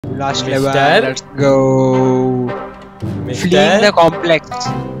Last level. Mister? Let's go. Fleeing the complex.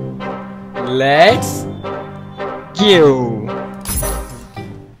 Let's go.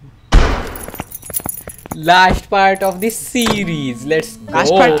 Last part of this series. Let's go.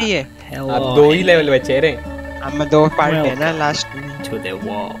 Last part ही है. अब 2 ही level बचे रहे. हमें 2 part है ना last. To the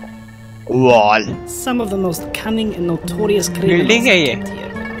wall. Wall. Some of the most cunning and notorious criminals Building है ये. kept here.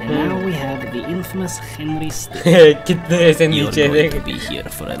 And now we have the infamous Henry Stickman. कितने ऐसे नीचे You're going देख. to be here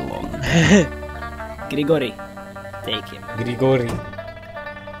for a long. Grigory, take him. Grigori.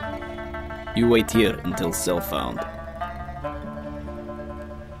 You wait here until cell found.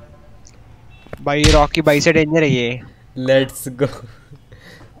 भाई Rocky भाई से danger है ये. Let's go.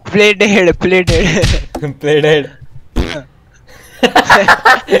 Play dead, play dead. Play dead.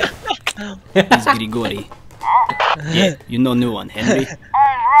 It's Grigory. Yeah, you know new one, Henry.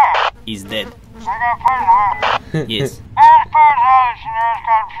 He's dead. Yes.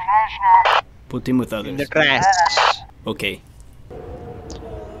 Put him with In the others. trash. Okay.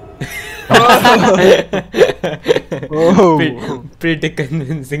 Oh. Pretty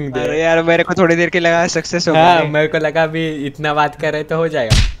convincing there. अरे यार मेरे को थोड़ी देर के लगा success हो हाँ गया. मेरे को लगा भी इतना बात कर रहे तो हो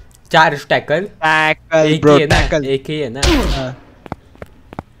जाएगा. 4 टैकल. Tackle एक bro, ही है ना. tackle. एक ही है ना.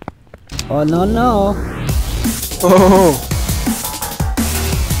 Oh no no. Oh.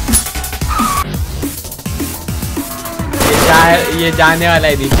 ये जाने वाला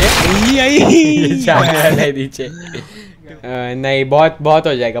है नीचे. ये जाने वाला है नीचे. नहीं बहुत बहुत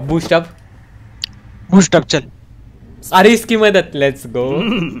हो जाएगा. Boost up. Boost up चल. अरे इसकी मदद. Let's go.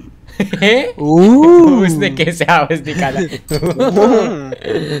 उसने कैसे आवाज निकाला.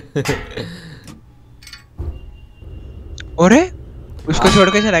 अरे उसको छोड़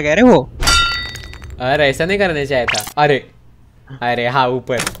के चला गया रे वो. अरे ऐसा नहीं करना चाहिए था. अरे अरे हाँ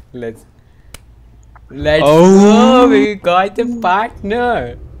ऊपर. let's go. We got a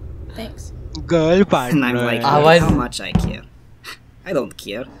partner. Thanks. Girl And I'm partner. like, was- how much I care? I don't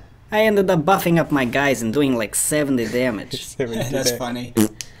care. I ended up buffing up my guys and doing like 70 damage. That's funny.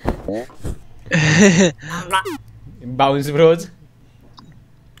 Bounce bros.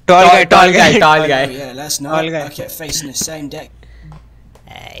 Tall guy. Tall guy. Oh, yeah, last Tall night guy. I kept facing the same deck.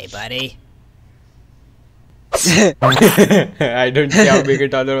 Hey, buddy. I don't see how big a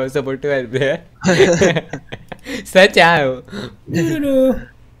taller was supposed to help there. Such a.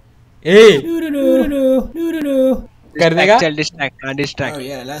 Hey. कर देगा. चल distract. हाँ distract. Oh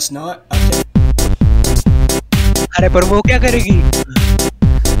yeah, last night I kept अरे पर वो क्या करेगी?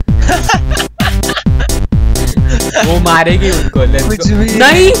 वो मारेगी उनको. Let's कुछ go. भी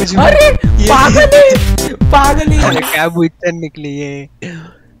नहीं. कुछ भी- अरे पागल अरे है. क्या बुच्चन निकली है.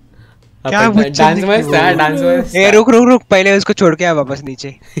 क्या अपन बुच्चन डांस निकली मस्त है. वो. डांस मस्त. ए रुक पहले उसको छोड़ के आ वापस नीचे.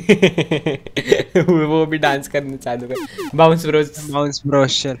 वो भी डांस करना चालू कर. Bounce Bros. Bounce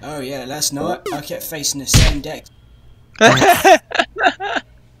bros चल. Oh yeah, last night I kept facing the same deck.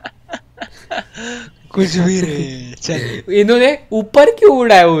 कुछ भी रे चल. इन्होंने ऊपर क्यों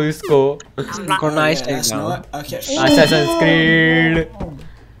उड़ाया उसको. को Oh, nice yeah, last time. night I kept अच्छा संस्क्रीड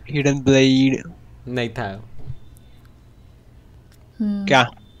Hidden blade. नहीं था. क्या?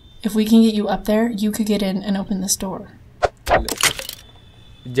 If we can get you up there, you could get in and open this door.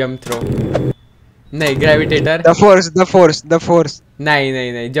 Jump throw. नहीं ग्रेविटेटर. The force.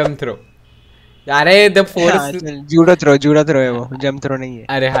 नहीं जंप थ्रो. अरे the हाँ, force. चल, judo throw है वो. जंप थ्रो नहीं है.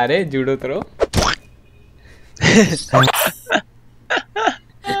 अरे हारे judo throw.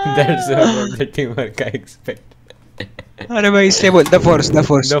 That's what the teamwork I expect. अरे भाई इससे बोल the force. The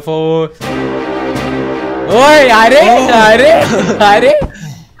force. ओए अरे अरे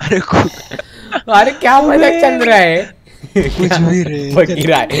अरे क्या मजाक चल रहा है. कुछ भी रे. वो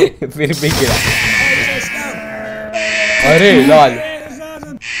गिरा है. फिर भी गिरा. अरे लाल.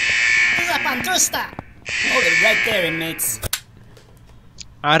 Hold it right there, inmates.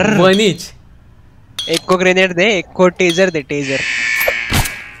 अरे वन ईच. एक को ग्रेनेड दे, एक को taser they. Taser.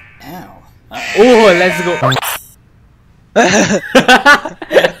 Oh let's go.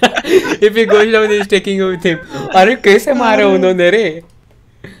 If he goes down, he's taking with him. अरे कैसे मारे उन्होंने रे.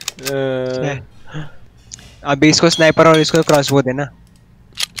 अभी इसको स्नाइपर और इसको क्रॉसबो देना.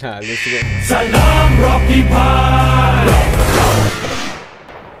 हाँ लेट्स गो. सलाम रॉकी भाई.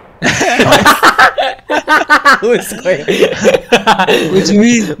 उसको कुछ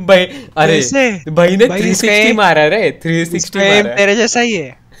भी भाई. अरे कैसे? भाई ने भाई 360 मारा रे. 360 मारा. तेरे जैसा ही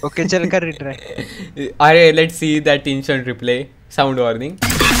है. ओके चल कर रिट्राई. अरे let's see that instant replay. Sound warning.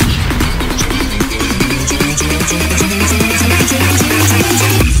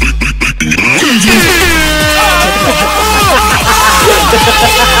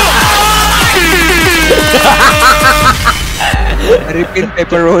 Ripping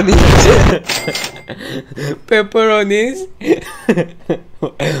pepperoni. पेपरोनीज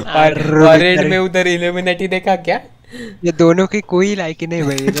और ऑरेंज में उधर इल्यूमिनेटी देखा क्या? ये दोनों की कोई लायकी नहीं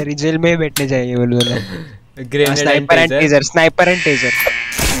भाई, इधर जेल में ही बैठने चाहिए वो दोनों। Grenade sniper and taser, sniper and taser.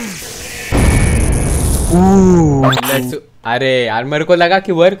 अरे यार मेरे को लगा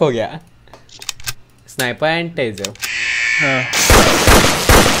कि वर्क हो गया। Sniper and taser.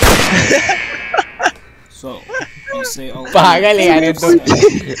 So, you say all पागल है यार ये तो,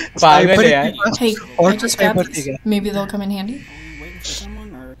 पागल है यार। Hey, और I just sniper grabbed ठीक है। these. Maybe they'll come in handy. waiting for someone,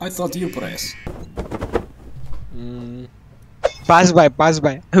 or I thought you press. Pass bye, pass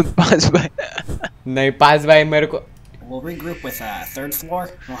bye, pass bye. नहीं पास भाई मेरे को। We'll regroup with third floor.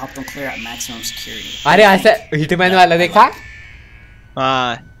 We'll help them clear out maximum security. अरे ऐसा hitman वाला देखा?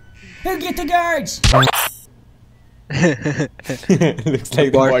 हाँ। Who get the guards? Looks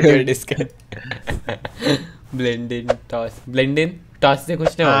like the body disc. Blend in, toss. Blend in, toss से कुछ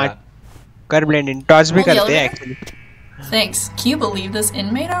नहीं होगा। कर ब्लेंड इन, टॉस भी Oh, the करते हैं elevator? Actually. Thanks. Can you believe this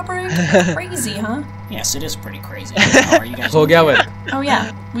inmate operated? Crazy, huh? Yes, it is pretty crazy. How are you guys? हो गया वर्क। Oh yeah,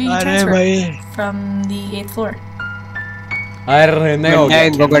 we अरे transferred भाई। from the 8th floor. अरे नहीं हो गया।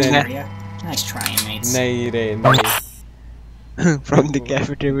 इनको करना है। Area? Nice try, mates. नहीं रे नहीं। From the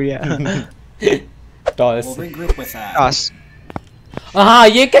cafeteria. Toss. We'll regroup with toss. हाँ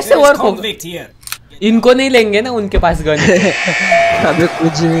ये कैसे There's वर्क होगा? convict here. इनको नहीं लेंगे ना, उनके पास गन। अबे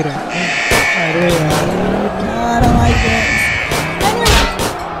कुछ भी रहा। अरे यार। I don't like this.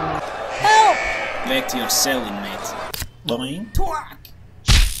 Help! Back to your cell, inmate. Boing. Twack!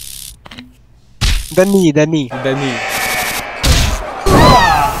 दनी, दनी। दनी।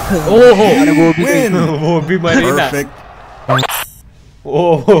 ओहो अरे वो भी गई। वो भी मरी ना।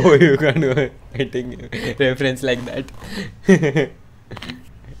 ओह you can do hitting reference like that.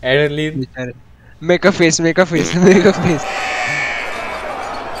 Adeline. Make a face, make a face, make a face.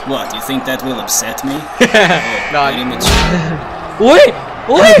 What, you think that will upset me? No. Very much. ओए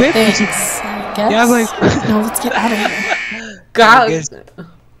ओए Thanks, I guess. Yeah, boy. Now let's get out of here. कहाँ?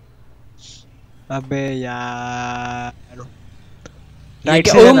 अबे यार। ये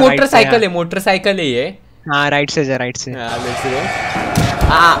क्या- वो motorcycle है, motorcycle है ये। हाँ राइट से जा, राइट से। हाँ let's go।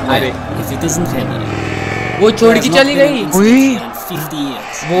 हाँ अरे If it isn't heavy, वो छोड़ के चली गई। ओए। 50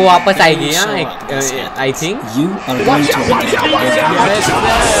 years. वो वापस आएगी हाँ I think. You are going to regret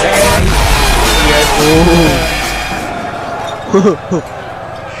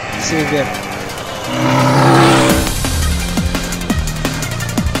Savior.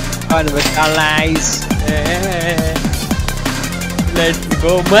 Unvitalize. Let's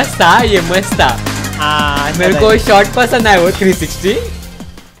go. मस्त था ये, मस्त था। हाँ मेरे को शॉट पसंद आया वो 360।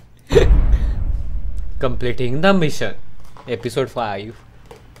 Completing the mission episode 5।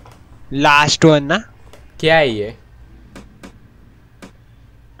 Last one ना। क्या है ये?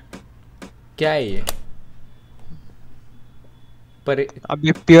 क्या है ये? पर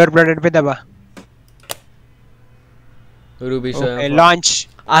अभी प्योर ब्लडेड पे दबा। Ruby okay launch.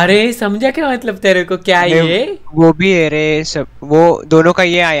 अरे समझा क्या मतलब तेरे को? क्या है ये? वो भी है रे सब, वो दोनों का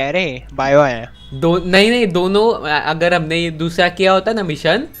ये आया रे, बायो आया। नहीं दोनों, अगर हमने ये दूसरा किया होता ना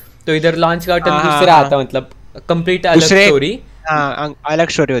मिशन तो इधर लॉन्च का बटन हाँ, दूसरा हाँ, आता, मतलब कंप्लीट अलग स्टोरी। हाँ अलग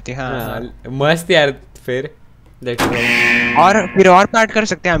स्टोरी होती है। हाँ मस्त यार। फिर लेट्स गो। और फिर और पार्ट कर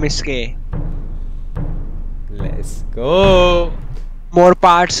सकते हैं हम इसके। Let's go. More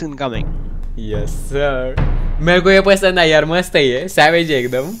parts incoming. Yes sir. मेरे को ये पसंद आई यार, मस्त है ये, सैवेज है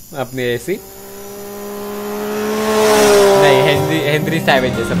एकदम अपने ऐसी। नहीं हेनरी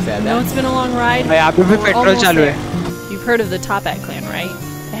सैवेज है सबसे ज्यादा। No, it's been a long ride. भाई अभी भी We're पेट्रोल almost चालू there. है। You've heard of the Topat clan, right?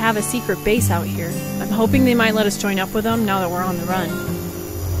 They have a secret base out here. I'm hoping they might let us join up with them now that we're on the run.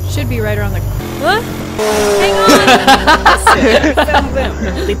 Should be right around the. What? Hang on! Found them.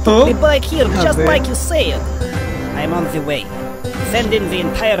 They took me back here just like you said. I'm on the way. Send in the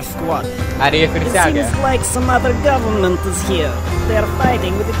entire squad. अरे ये फिर It से आ गया। seems like some other government is here. They are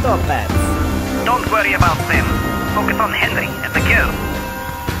fighting with the Topats. Don't worry about them. Focus on Henry and the girl.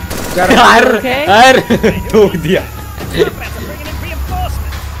 अरे ठोक दिया। Topats are bringing in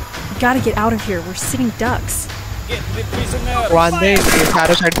reinforcements. We gotta get out of here. We're sitting ducks. Get the prisoner. वांदे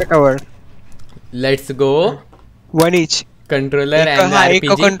चारों side पे cover. Let's go. One each. Controller एक and को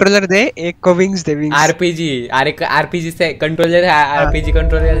RPG. Controller दे, एक को विंग्स दे, विंग्स। आरपीजी, अरे RPG से controller है, आरपीजी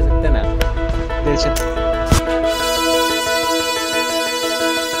कंट्रोलर कर सकते ना। दे चल।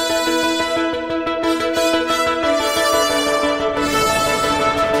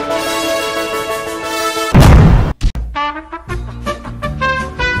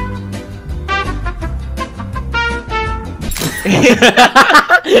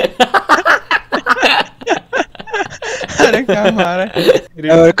 अरे क्या क्या मारा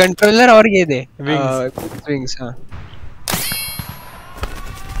और कंट्रोलर और ये दे Wings. विंग्स हाँ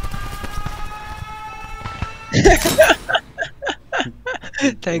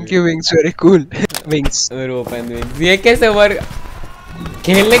thank you wings very cool wings open wings ये कैसे वर्क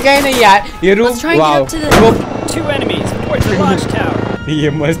खेलने का ही नहीं यार ये room Let's try and get wow up to the. 2 enemies towards the launch tower. ये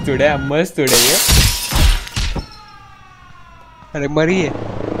मस्त उड़ा ये अरे मरी है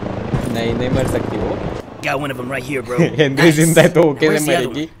नहीं नहीं मर सकती वो Got one of them right here, bro. Henry जिंदा है तो वो कैसे Where's the other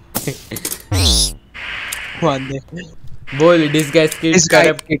मरेगी वन दे बोल disguise kit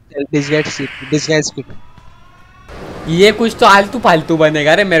corrupt disguise kit ये कुछ तो आलतू फालतू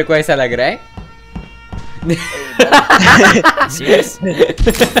बनेगा रे मेरे को ऐसा लग रहा है Serious?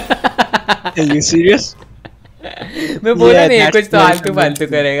 Are you serious? मैं बोला Yeah, नहीं ये that's कुछ तो not आलतू फालतू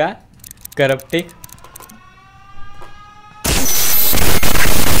करेगा करप्टिंग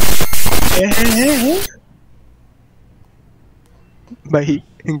भाई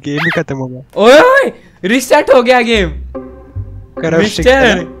गेम ही खत्म हो गया ओए रिस्टार्ट हो गया गेम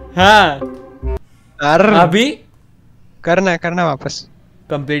मिस्टर हाँ अभी करना वापस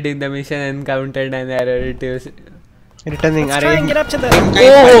completing the mission encountered an error it is returning Let's अरे try and get up to the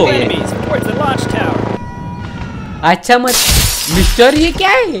Oh. 2 enemies towards the launch tower. अच्छा मत मिस्टर ये क्या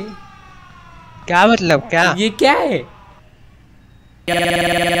है क्या मतलब क्या ये क्या है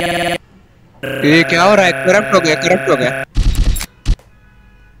ये क्या हो रहा है करप्ट हो गया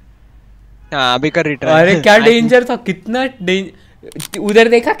हाँ अभी कर रिटर्न अरे क्या डेंजर था कितना उधर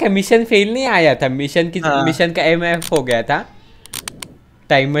देखा क्या मिशन फेल नहीं आया था मिशन का एमएफ हो गया था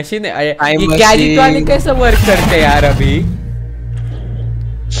टाइम मशीन ये गैजेट वाले कैसे वर्क करते हैं यार अभी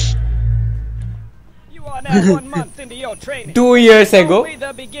You are now 1 month into your training. 2 years ago Only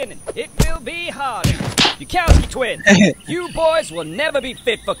the beginning. It will be hard. Yukowski twins, you boys will never be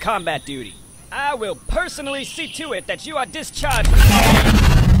fit for combat duty. I will personally see to it that you are discharged.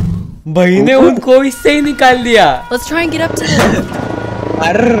 भाई ने उनको इससे ही निकाल दिया Let's try and get up to the.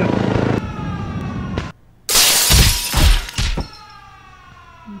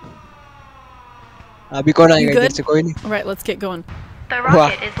 अभी कौन You आएगा good? इधर से कोई नहीं All right, let's get going. The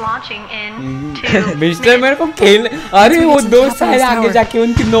rocket is launching in 2 mister मेरे को खेल अरे वो 2 साल आगे जाके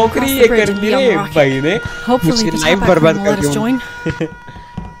उनकी नौकरी ये कर ली रे भाई ने Hopefully, उसकी the life top बर्बाद will let कर us दूँ। join.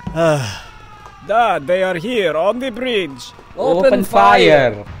 Dad, they are here on the bridge. Open fire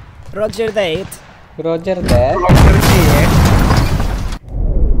Roger that. Roger that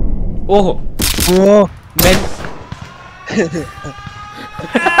ओहो वो मैं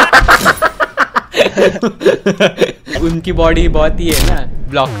उनकी बॉडी बहुत ही है ना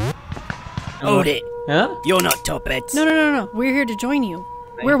ब्लॉक Hold it. हाँ You're not Toppets. No. We're here to join you.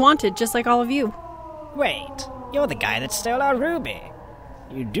 We're wanted, just like all of you. Wait, you're the guy that stole our ruby.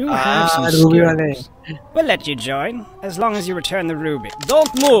 You do have some Ruby वाले skills. We'll let you join, as long as you return the ruby.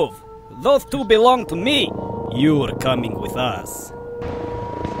 Don't move! Those 2 belong to me. You're coming with us.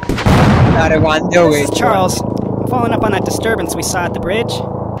 अरे वांदे हो गए This is Charles. I'm following up on that disturbance we saw at the bridge.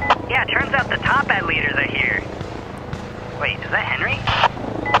 Yeah, turns out the top ad leaders are here. Wait, is that Henry?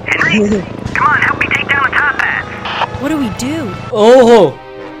 Henry? Come on, help me take down the top ads. What do we do? ओहो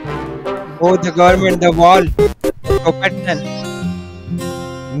Oh, the government, the wall. Open.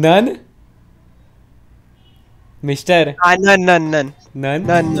 None mister None.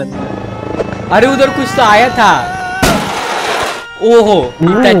 None अरे उधर कुछ तो आया था ओहो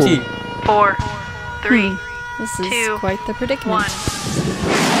Itachi 4, 3, This is 2, quite the predicament. 1.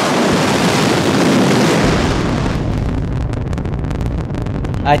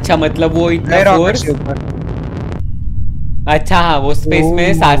 अच्छा मतलब वो इतना रॉकेट फोर्स के ऊपर अच्छा हाँ वो स्पेस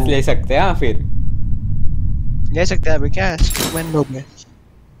में सांस ले सकते हैं हाँ फिर ले सकते हैं अभी क्या स्टिकमैन हो गया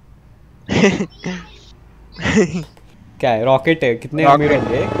क्या है रॉकेट है कितने अमीर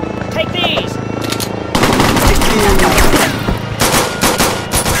होंगे Take these!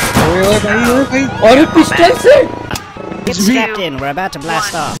 ओए भाई और पिस्टल से Get strapped in, we're about to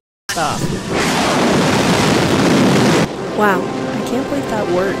blast off. Wow, I can't believe that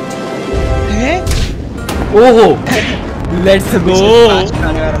worked. ओहो let's go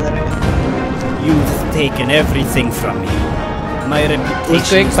You've taken everything from me. My उसको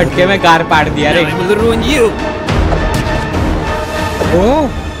reputation एक is फटके में कार पाड़ दिया रे I will ruin you.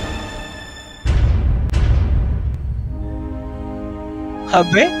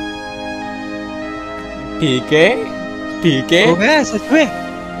 अबे ठीक है हो गया सच में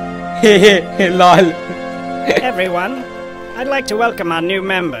हे lol Everyone, I'd like to welcome our new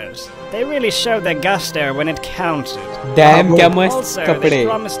members. They really showed their gusto when it counted. Dam क्या मस्त Also, कपड़े they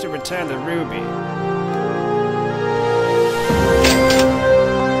promised to return the ruby.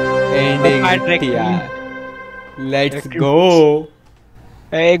 Ending Patrick. यार लेट्स गो।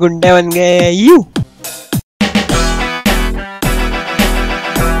 गुंडे बन गए यू।